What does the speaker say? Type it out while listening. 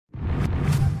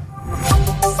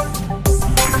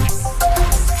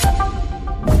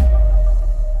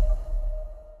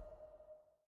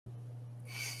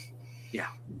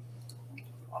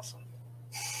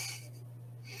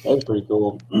That's pretty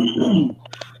cool.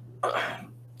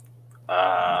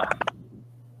 Uh,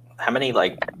 how many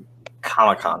like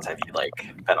Comic Cons have you like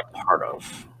been a part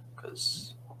of?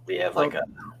 Because we have like So,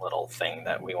 a little thing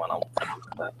that we want to talk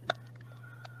about.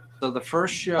 so the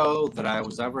first show that I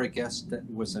was ever a guest at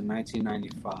was in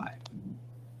 1995.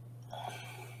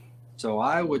 So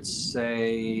I would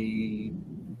say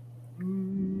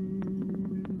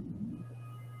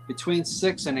between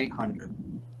 600 and 800.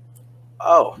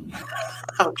 Oh,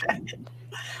 okay.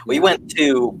 We Yeah. went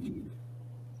to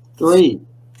 3.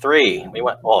 three. We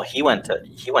went. Well, he went to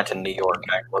New York.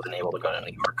 I wasn't able to go to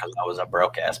New York because I was a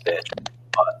broke ass bitch.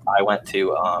 But I went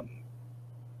to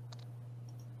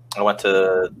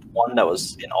one that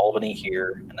was in Albany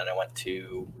here, and then I went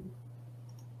to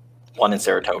one in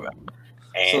Saratoga.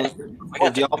 And So we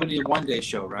got the to, Albany One Day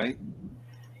show, right?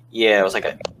 yeah, it was like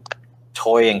a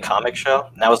toy and comic show.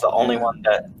 And that was the only Yeah. one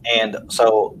that. And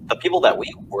so the people that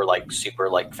we were like super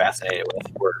like fascinated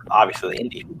with were obviously the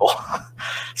indie people.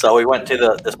 So we went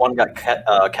to this one guy,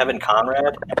 Kevin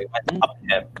Conrad, and we went up to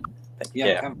him.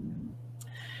 Yeah,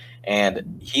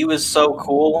 and he was so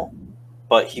cool,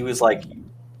 but he was like,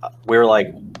 we were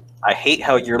like, I hate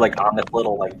how you're like on this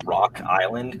little like rock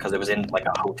island because it was in like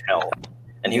a hotel,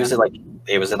 and he was like,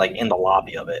 it was in like in the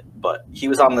lobby of it, but he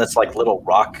was on this like little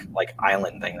rock like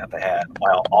island thing that they had,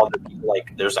 while all the people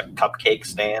like there's a cupcake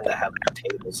stand that had like a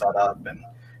table set up, and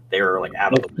they were like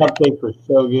out of Those the way. cupcakes were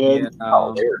so good. Yeah.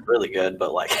 Oh, they were really good,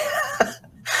 but like,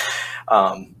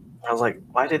 I was like,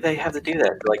 why did they have to do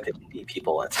that to like the indie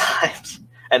people at times?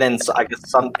 And then I guess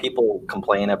some people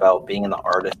complain about being in the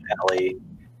artist alley,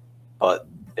 but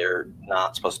they're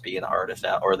not supposed to be in the artist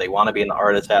alley, or they want to be in the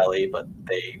artist alley, but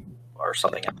they are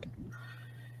something else.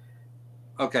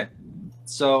 Okay.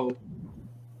 So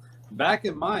back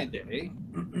in my day,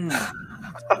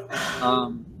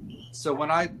 so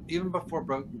when even before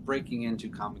breaking into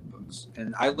comic books,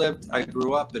 and I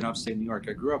grew up in upstate New York.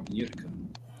 I grew up in Utica.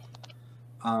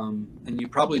 And you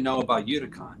probably know about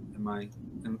Uticon.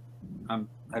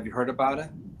 Have you heard about it?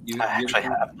 I actually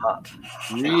have not.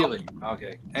 Really?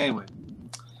 Okay. Anyway,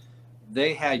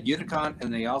 they had Uticon,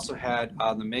 and they also had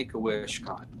the Make-A-Wish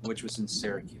Con, which was in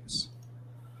Syracuse.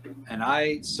 And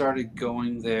I started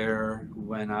going there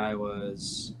when I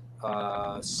was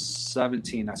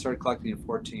 17. I started collecting at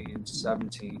 14,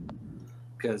 17,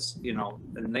 because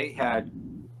and they had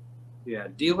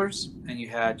dealers, and you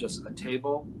had just a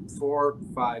table, 4,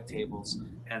 5 tables,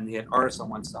 and they had artists on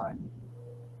one side.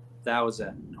 That was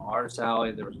it. No artist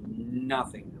alley. There was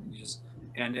nothing.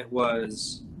 And it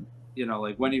was,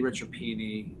 like Wendy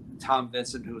Richard-Pini, Tom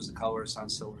Vincent, who was the colorist on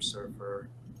Silver Surfer,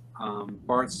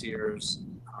 Bart Sears,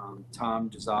 Tom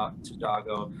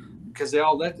Tadago, because they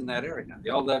all lived in that area.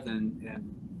 They all lived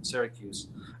in Syracuse.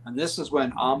 And this is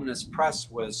when Ominous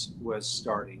Press was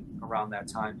starting around that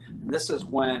time. And this is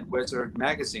when Wizard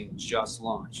Magazine just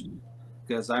launched.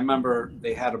 Because I remember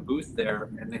they had a booth there,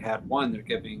 and they had one. They're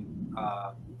giving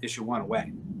issue 1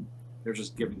 away. They're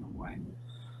just giving them away.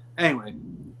 Anyway,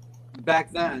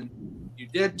 back then, you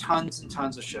did tons and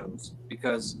tons of shows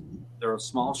because there were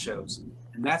small shows,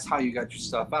 and that's how you got your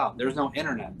stuff out. There's no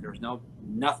internet. There's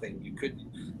nothing.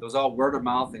 It was all word of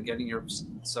mouth and getting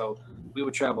so we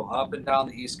would travel up and down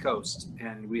the East Coast,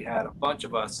 and we had a bunch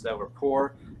of us that were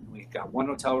poor. And we got one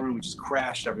hotel room. We just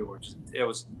crashed everywhere. It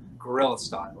was guerrilla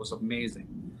style. It was amazing.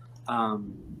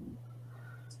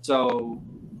 So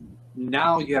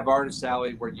now you have Artist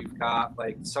Alley, where you've got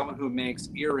like someone who makes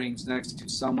earrings next to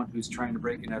someone who's trying to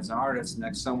break in as an artist,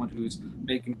 next to someone who's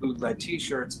making bootleg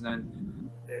T-shirts, and then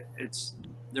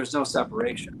there's no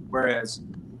separation. Whereas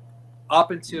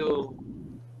up until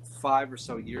 5 or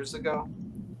so years ago,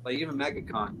 like even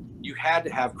MegaCon, you had to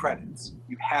have credits.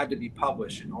 You had to be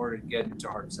published in order to get into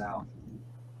Artist Alley.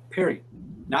 Period.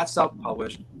 Not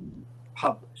self-published,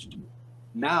 published.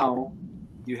 Now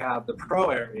you have the pro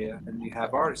area, and you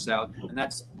have Artist Alley, and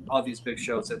that's all these big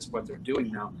shows. That's what they're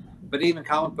doing now. But even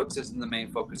comic books isn't the main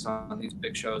focus on these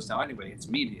big shows now. Anyway, it's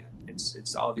media.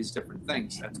 It's all these different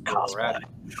things. That's where we're at.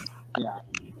 Yeah.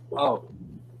 Oh,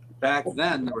 back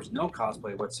then there was no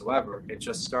cosplay whatsoever. It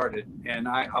just started, and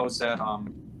I was at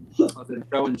the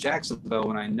show in Jacksonville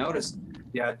when I noticed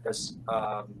you had this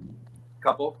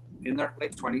couple in their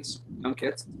late 20s, young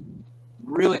kids,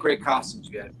 really great costumes.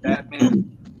 You had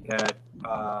Batman, you had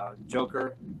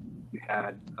Joker, you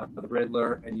had the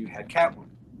Riddler, and you had Catwoman.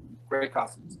 Great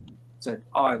costumes. I said,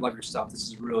 "Oh, I love your stuff. This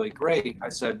is really great." I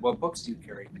said, "What books do you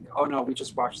carry?" They go, "Oh no, we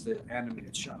just watched the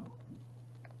animated show."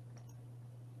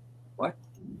 What?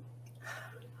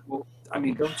 Well, I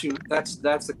mean, don't you? That's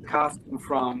the costume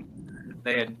from.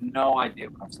 They had no idea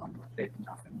what I was talking about. They had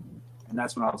nothing, and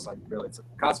that's when I was like, "Really,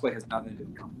 cosplay has nothing to do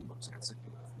with comic books. It has to do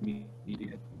with media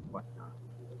and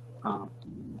whatnot.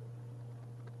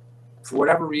 For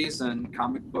whatever reason,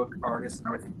 comic book artists and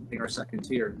everything are second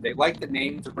tier. They like the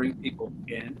name to bring people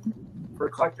in for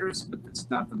collectors, but it's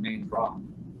not the main draw.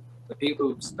 The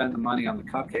people who spend the money on the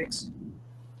cupcakes,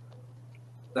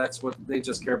 that's what they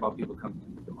just care about, people coming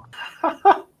in the door.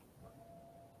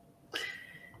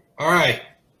 All right,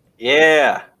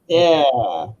 Yeah.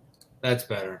 Yeah. that's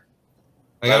better.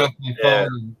 I got off my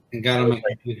phone and got on my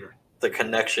computer. The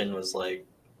connection was like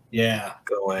Yeah.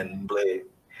 going blue.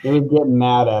 He was getting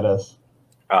mad at us.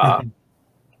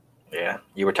 Yeah,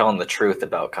 you were telling the truth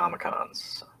about Comic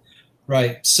Cons.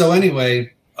 Right. So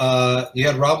anyway, you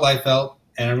had Rob Liefeld,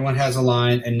 and everyone has a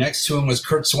line, and next to him was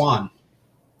Kurt Swan.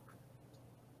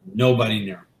 Nobody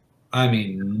knew him. I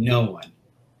mean, no one.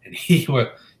 And he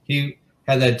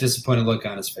had that disappointed look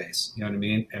on his face. You know what I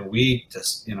mean? And we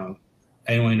just,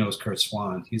 anyone who knows Kurt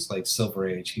Swan, he's like Silver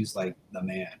Age. He's like the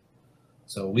man.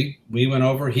 So we went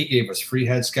over. He gave us free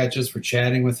head sketches for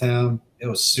chatting with him. It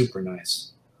was super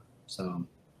nice. So,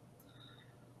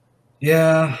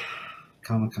 yeah,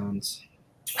 Comic-Cons.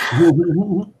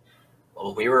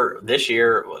 Well, we were this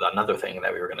year. Another thing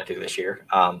that we were going to do this year,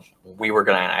 we were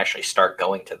going to actually start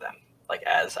going to them, like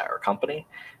as our company.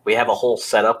 We have a whole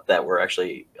setup that we're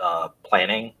actually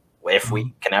planning if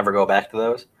we can ever go back to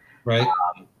those. Right.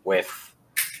 With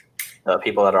the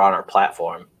people that are on our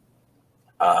platform,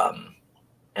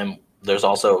 and there's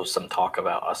also some talk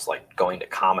about us like going to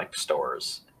comic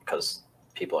stores because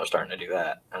people are starting to do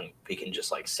that, and we can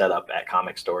just like set up at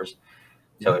comic stores.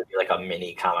 So it'd be like a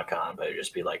mini Comic-Con, but it'd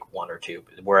just be like one or two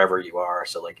wherever you are.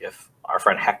 So like if our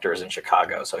friend Hector's in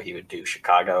Chicago, so he would do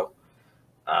Chicago,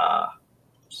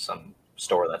 some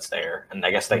store that's there. And I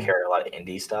guess they carry a lot of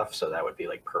indie stuff, so that would be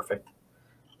like perfect.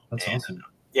 That's awesome.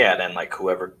 Yeah, then like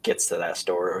whoever gets to that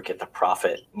store or get the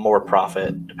more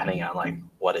profit, depending on like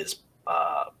what is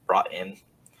brought in.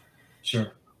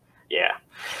 Sure. Yeah.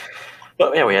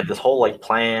 But yeah, we had this whole like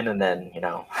plan, and then,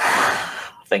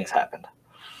 things happened.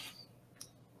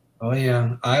 Oh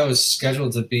yeah, I was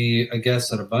scheduled to be a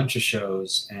guest at a bunch of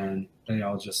shows, and they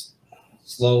all just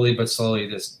slowly but slowly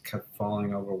just kept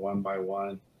falling over one by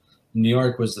one. New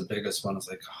York was the biggest one. I was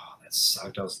like, oh, that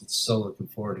sucked. I was so looking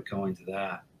forward to going to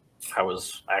that. I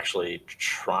was actually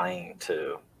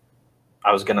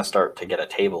I was going to start to get a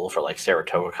table for like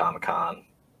Saratoga Comic Con,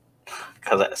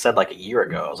 because I said like a year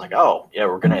ago, I was like, oh yeah,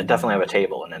 we're going to definitely have a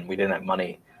table. And then we didn't have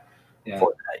money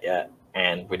for that yet.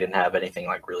 And we didn't have anything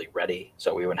like really ready,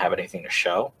 so we wouldn't have anything to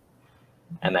show.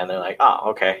 And then they're like, "Oh,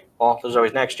 okay. Well, there's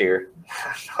always next year."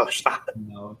 No, there's not.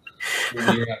 No,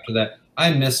 the year after that,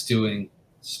 I miss doing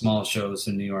small shows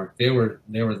in New York. They were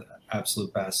the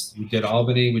absolute best. We did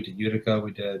Albany, we did Utica,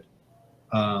 we did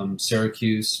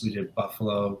Syracuse, we did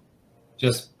Buffalo.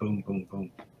 Just boom, boom,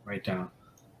 boom, right down.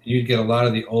 You'd get a lot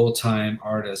of the old time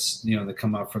artists, that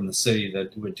come up from the city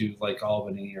that would do like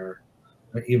Albany or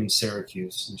even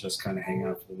Syracuse and just kind of hang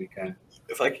out for the weekend.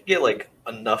 If I could get like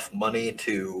enough money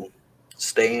to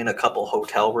stay in a couple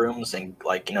hotel rooms and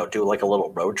like, do like a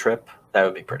little road trip, that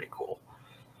would be pretty cool.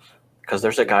 Because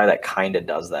there's a guy that kind of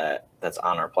does that that's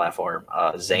on our platform,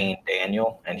 Zane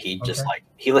Daniel, and he just like,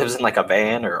 he lives in like a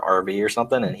van or RV or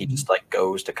something, and he just like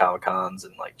goes to Comic Cons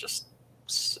and like just,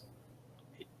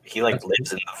 he like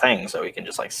lives in the thing, so he can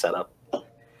just like set up,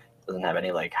 doesn't have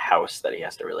any like house that he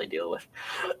has to really deal with.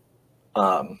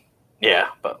 Yeah,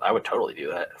 but I would totally do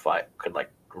that if I could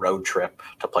like road trip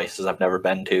to places I've never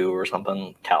been to or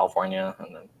something, California,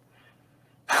 and then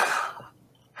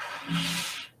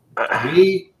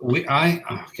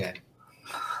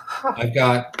I've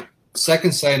got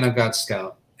Second Sight and I've got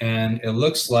Scout, and it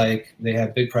looks like they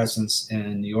have big presence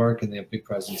in New York and they have big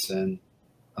presence in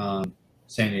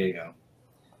San Diego.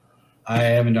 I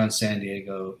haven't done San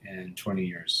Diego in 20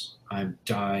 years. I'm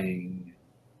dying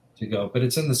to go, but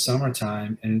it's in the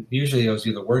summertime, and usually I was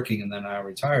either working and then I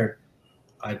retired.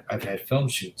 I've had film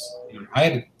shoots.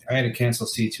 I had to cancel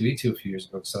C2E2 a few years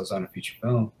ago because I was on a feature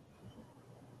film.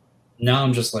 Now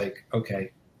I'm just like,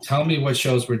 okay, tell me what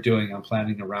shows we're doing. I'm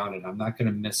planning around it. I'm not going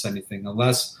to miss anything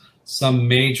unless some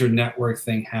major network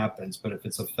thing happens. But if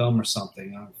it's a film or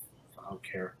something, I don't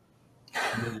care.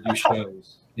 I'm going to do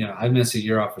shows. I miss a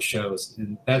year off of shows,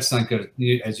 and that's not good.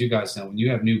 As you guys know, when you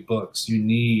have new books, you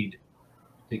need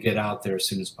to get out there as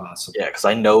soon as possible. Yeah, because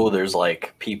I know there's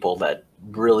like people that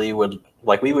really would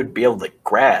like, we would be able to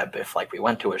grab if like we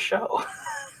went to a show,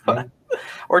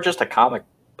 or just a comic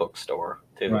book store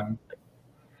too. Right.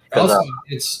 Also,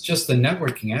 it's just the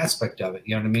networking aspect of it.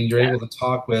 You know what I mean? You're able to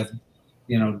talk with,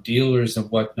 dealers and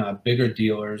whatnot, bigger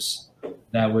dealers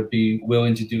that would be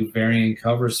willing to do varying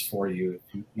covers for you,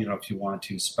 if you want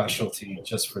to, specialty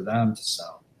just for them to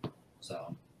sell.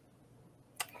 So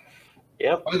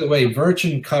Yep. By the way,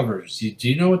 Virgin covers. Do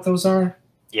you know what those are?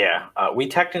 Yeah. We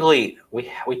technically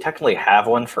have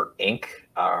one for Ink,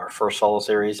 our first solo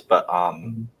series, but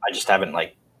I just haven't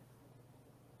like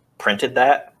printed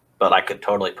that. But I could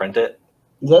totally print it.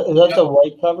 Is that the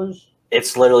white covers?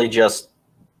 It's literally just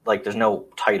like there's no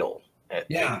title.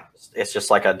 It's just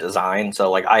like a design.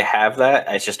 So like I have that.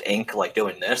 It's just ink like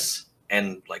doing this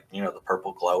and like the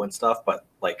purple glow and stuff. But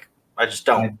like I just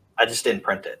didn't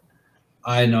print it.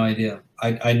 I had no idea.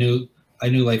 I knew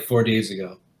like 4 days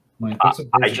ago. Like,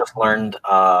 I just learned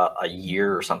a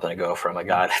year or something ago from a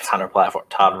guy that's on our platform,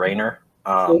 Todd Rayner.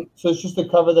 So it's just a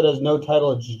cover that has no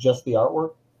title. It's just the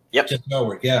artwork. Yep. Just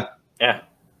artwork. Yeah. Yeah.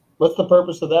 What's the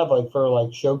purpose of that? Like for like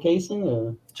showcasing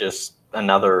or just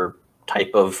another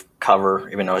type of cover,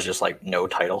 even though it's just like no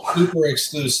title. Super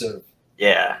exclusive.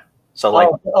 Yeah. So like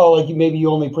like maybe you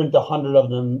only print 100 of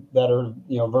them that are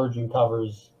Virgin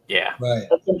covers. Yeah. Right.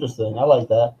 That's interesting. I like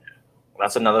that.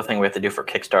 That's another thing we have to do for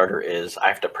Kickstarter is I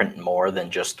have to print more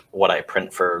than just what I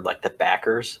print for like the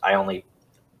backers.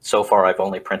 So far I've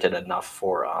only printed enough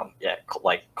for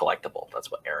like collectible. That's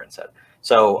what Aaron said.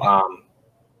 So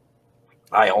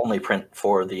I only print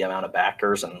for the amount of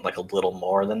backers and like a little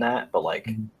more than that. But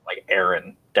like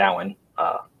Aaron Dowen,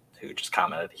 who just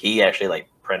commented, he actually like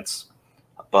prints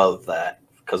above that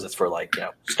because it's for like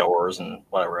stores and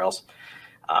whatever else.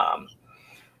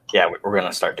 We're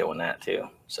gonna start doing that too.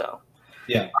 So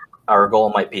yeah, our goal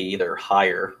might be either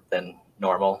higher than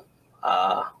normal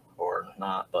or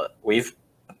not, but we've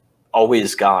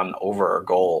always gone over our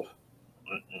goal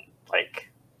like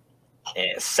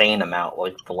an insane amount.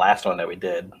 Like the last one that we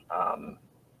did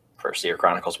for Seer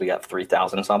Chronicles, we got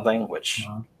 3,000 something, which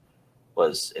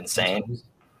was insane.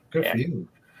 Good for you.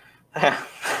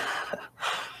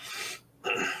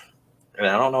 And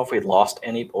I don't know if we lost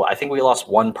any. Well, I think we lost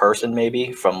one person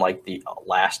maybe from like the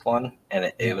last one,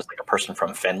 and it was like a person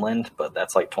from Finland, but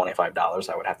that's like $25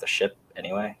 I would have to ship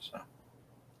anyway, so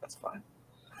that's fine.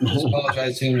 Just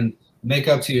apologize to him and make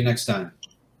up to you next time.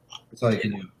 That's all you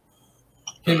can do.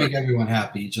 Can't make everyone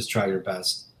happy. You just try your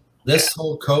best. This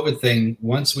whole COVID thing,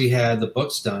 once we had the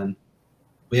books done,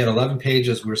 we had 11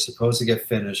 pages we were supposed to get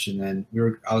finished, and then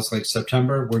I was like,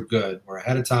 September, we're good. We're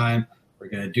ahead of time. We're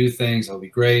going to do things. It'll be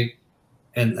great.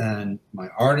 And then my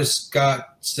artist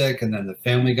got sick, and then the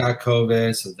family got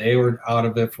COVID, so they were out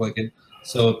of it for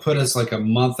so it put us like a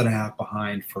month and a half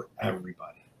behind for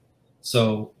everybody.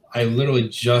 So I literally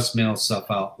just mailed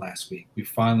stuff out last week. We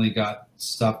finally got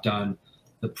stuff done.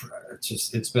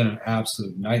 It's been an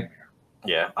absolute nightmare.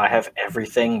 Yeah, I have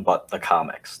everything but the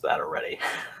comics that are ready.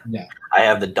 Yeah, I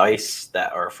have the dice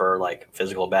that are for like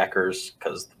physical backers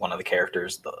because one of the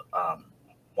characters, the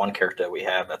one character we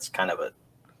have that's kind of a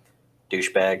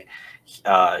douchebag.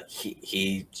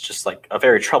 He's just like a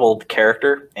very troubled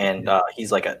character, and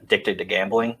he's like addicted to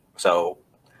gambling. So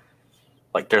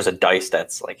like there's a dice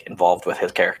that's like involved with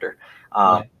his character.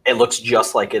 It looks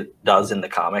just like it does in the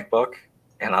comic book,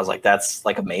 and I was like, that's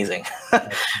like amazing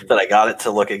that I got it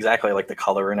to look exactly like the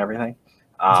color and everything.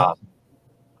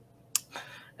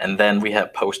 And then we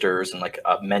have posters and like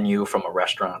a menu from a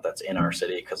restaurant that's in our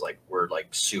city because like we're like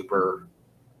super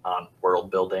on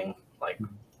world building. Like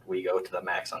we go to the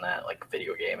max on that, like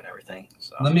video game and everything.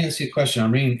 So let me ask you a question.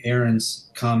 I'm reading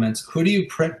Aaron's comments. Who do you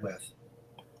print with?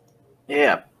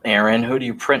 Yeah, Aaron, who do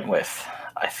you print with?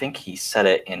 I think he said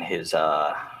it in his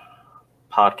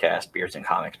podcast, Beards and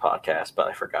Comics podcast, but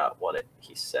I forgot what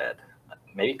he said.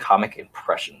 Maybe Comic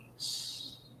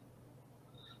Impressions.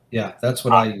 Yeah, that's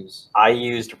what I use. I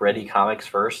used Ready Comics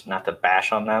first, not to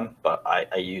bash on them, but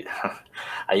I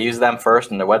used them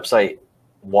first, and the website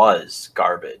was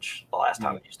garbage the last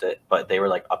time I used it, but they were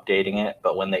like updating it.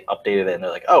 But when they updated it, and they're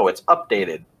like, "Oh, it's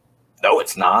updated." No,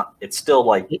 it's not. It's still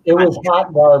like it was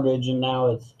hot garbage, and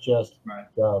now it's just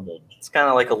garbage. It's kind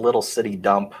of like a little city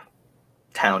dump,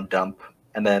 town dump,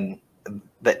 and then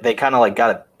they kind of like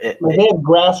got it. They have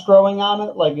grass growing on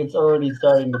it, like it's already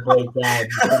starting to break down.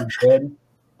 It's pretty good,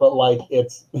 but like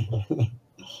it's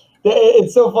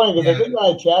so funny because I think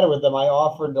when I chatted with them, I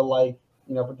offered to like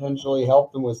potentially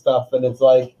help them with stuff, and it's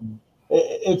like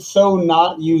it's so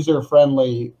not user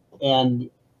friendly, and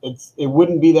it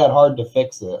wouldn't be that hard to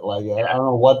fix it. Like I don't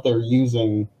know what they're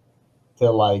using to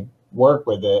like work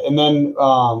with it. And then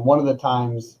one of the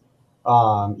times,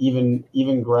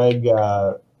 even Greg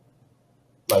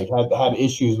like had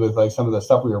issues with like some of the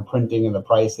stuff we were printing and the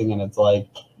pricing, and it's like,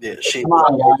 come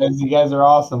on guys, you guys are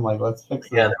awesome. Like let's fix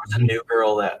it. Yeah, there was a new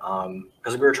girl that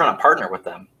because we were trying to partner with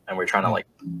them, and we were trying to like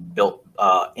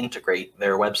integrate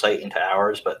their website into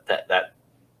ours, but that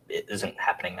it isn't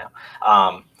happening now.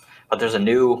 But there's a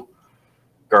new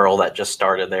girl that just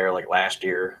started there like last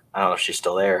year. I don't know if she's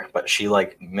still there, but she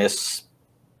like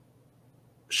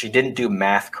she didn't do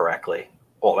math correctly.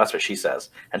 Well, that's what she says.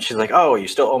 And she's like, "Oh, you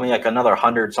still owe me like another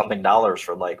 $100-something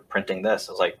for like printing this."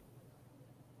 I was like,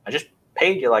 "I just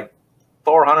paid you like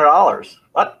 $400.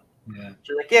 What?" Yeah.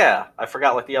 She's like, "Yeah, I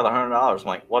forgot like the other $100." I'm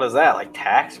like, "What is that? Like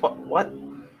tax? What?"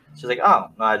 She's like, "Oh,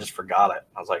 no, I just forgot it."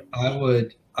 I was like,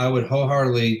 I would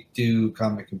wholeheartedly do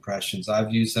comic impressions.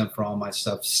 I've used them for all my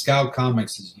stuff. Scout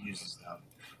Comics uses them.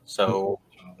 so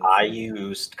I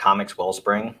used Comics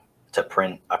Wellspring to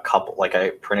print a couple. Like I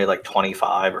printed like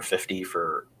 25 or 50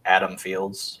 for Adam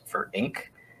Fields for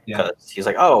ink. Yeah. Because he's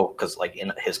like, oh, because like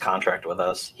in his contract with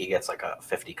us, he gets like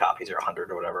 50 copies or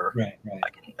 100 or whatever. Right.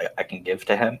 I can give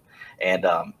to him, and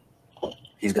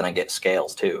he's gonna get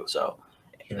scales too. So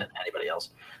Sure. anybody else,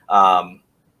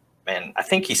 and I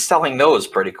think he's selling those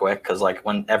pretty quick because like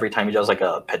every time he does like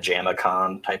a pajama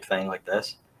con type thing like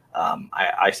this,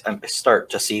 I start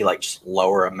to see like just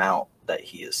lower amount that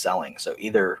he is selling. So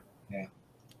either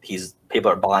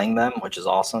people are buying them, which is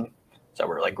awesome. So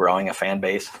we're like growing a fan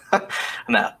base,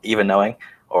 not even knowing,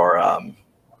 or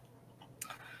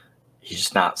he's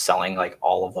just not selling like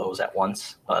all of those at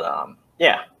once. But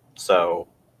yeah, so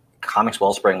Comics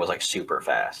Wellspring was like super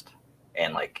fast,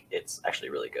 and like it's actually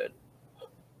really good.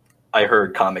 I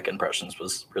heard Comic Impressions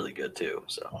was really good too.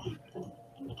 So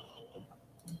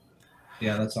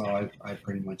Yeah, that's all I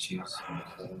pretty much use.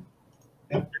 So,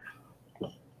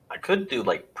 I could do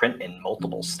like print in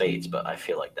multiple states, but I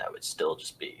feel like that would still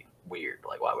just be weird.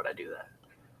 Like, why would I do that?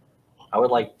 I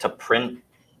would like to print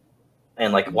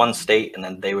in like one state, and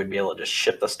then they would be able to just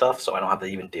ship the stuff, so I don't have to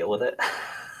even deal with it.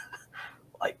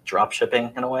 Like drop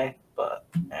shipping in a way, but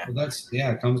well,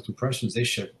 Comic Impressions, they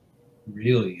ship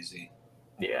real easy.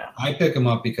 yeah. I pick them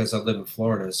up because I live in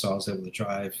Florida, so I was able to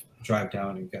drive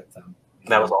down and get them.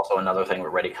 That was also another thing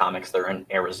with Ready Comics. They're in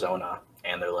Arizona,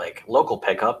 and they're like local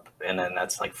pickup, and then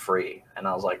that's like free. And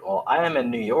I was like, well, I am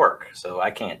in New York, so I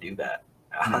can't do that.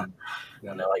 Yeah.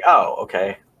 And they're like, oh,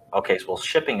 okay. So well,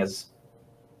 shipping is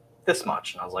this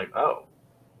much. And I was like, oh,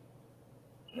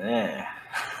 yeah.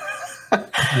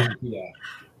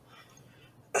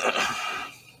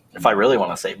 If I really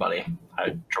want to save money,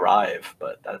 I'd drive,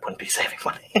 but that wouldn't be saving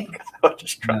money because I would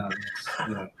just drive.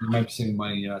 You might be saving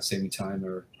money, you're not saving time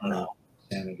or No.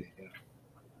 sanity.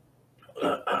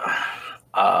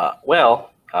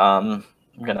 Well, I'm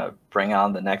gonna bring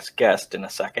on the next guest in a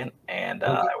second, and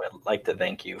Okay. I would like to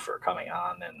thank you for coming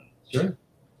on and Sure.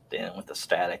 dealing with the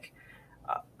static.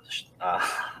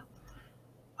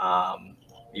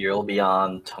 You'll be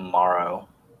on tomorrow.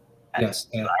 Yes.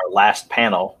 Our last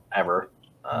panel ever.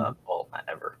 Well, not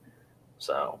ever.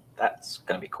 So that's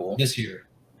gonna be cool. This year.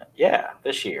 Yeah,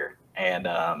 this year, and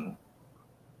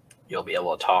you'll be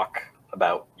able to talk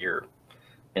about your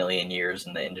million years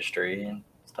in the industry and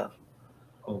stuff.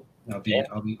 Oh, I'll be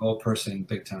old person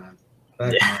big time.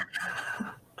 Back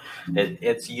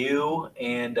It's you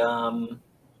and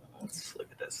let's look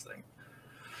at this thing.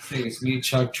 I think it's me,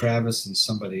 Chuck, Travis, and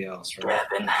somebody else, right?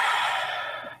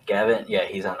 Gavin. Yeah,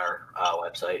 he's on our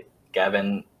website.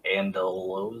 Gavin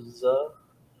Andaloza,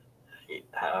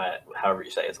 however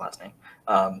you say his last name.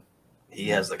 He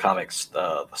has the comics,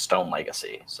 the Stone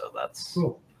Legacy. So that's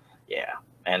Cool. yeah.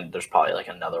 And there's probably like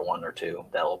another one or two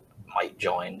that might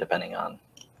join depending on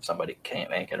if somebody can't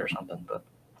make it or something. But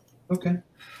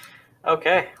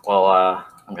okay. Well,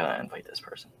 I'm gonna invite this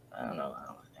person. I don't know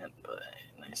how to invite.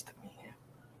 Nice to meet you.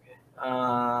 Okay.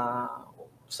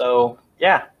 So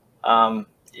yeah,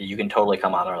 you can totally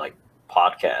come on our like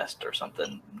podcast or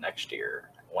something next year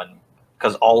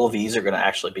because all of these are gonna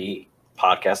actually be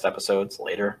podcast episodes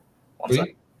later once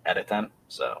I edit them.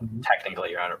 So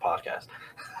technically, you're on our podcast.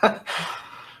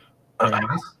 Very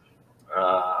nice.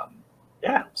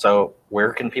 Yeah. So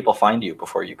where can people find you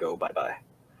before you go bye-bye?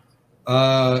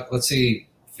 Let's see.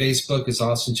 Facebook is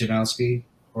Austin Janowski,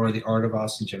 or The Art of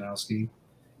Austin Janowski.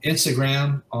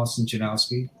 Instagram, Austin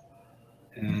Janowski.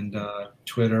 And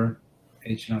Twitter,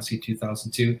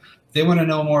 Janowski2002. If they want to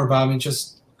know more about me,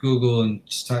 just Google and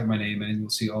just type my name in. You'll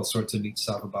see all sorts of neat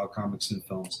stuff about comics and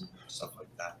films and stuff like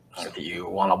that. If you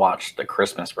want to watch The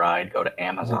Christmas Ride, go to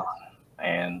Amazon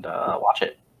and watch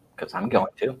it because I'm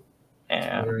going to.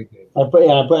 And Very good. I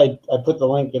put the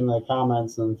link in the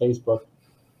comments on Facebook.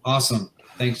 Awesome.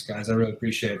 Thanks, guys. I really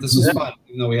appreciate it. This was fun,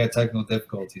 even though we had technical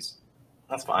difficulties.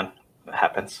 that's fine. It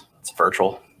happens. It's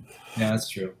virtual. Yeah, that's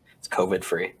true. It's COVID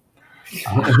free.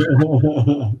 All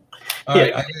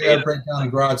right, I gotta break down the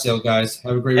garage sale, guys.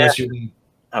 Have a great rest of your day.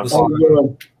 Have How you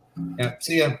doing? Yeah,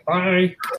 see ya. Bye.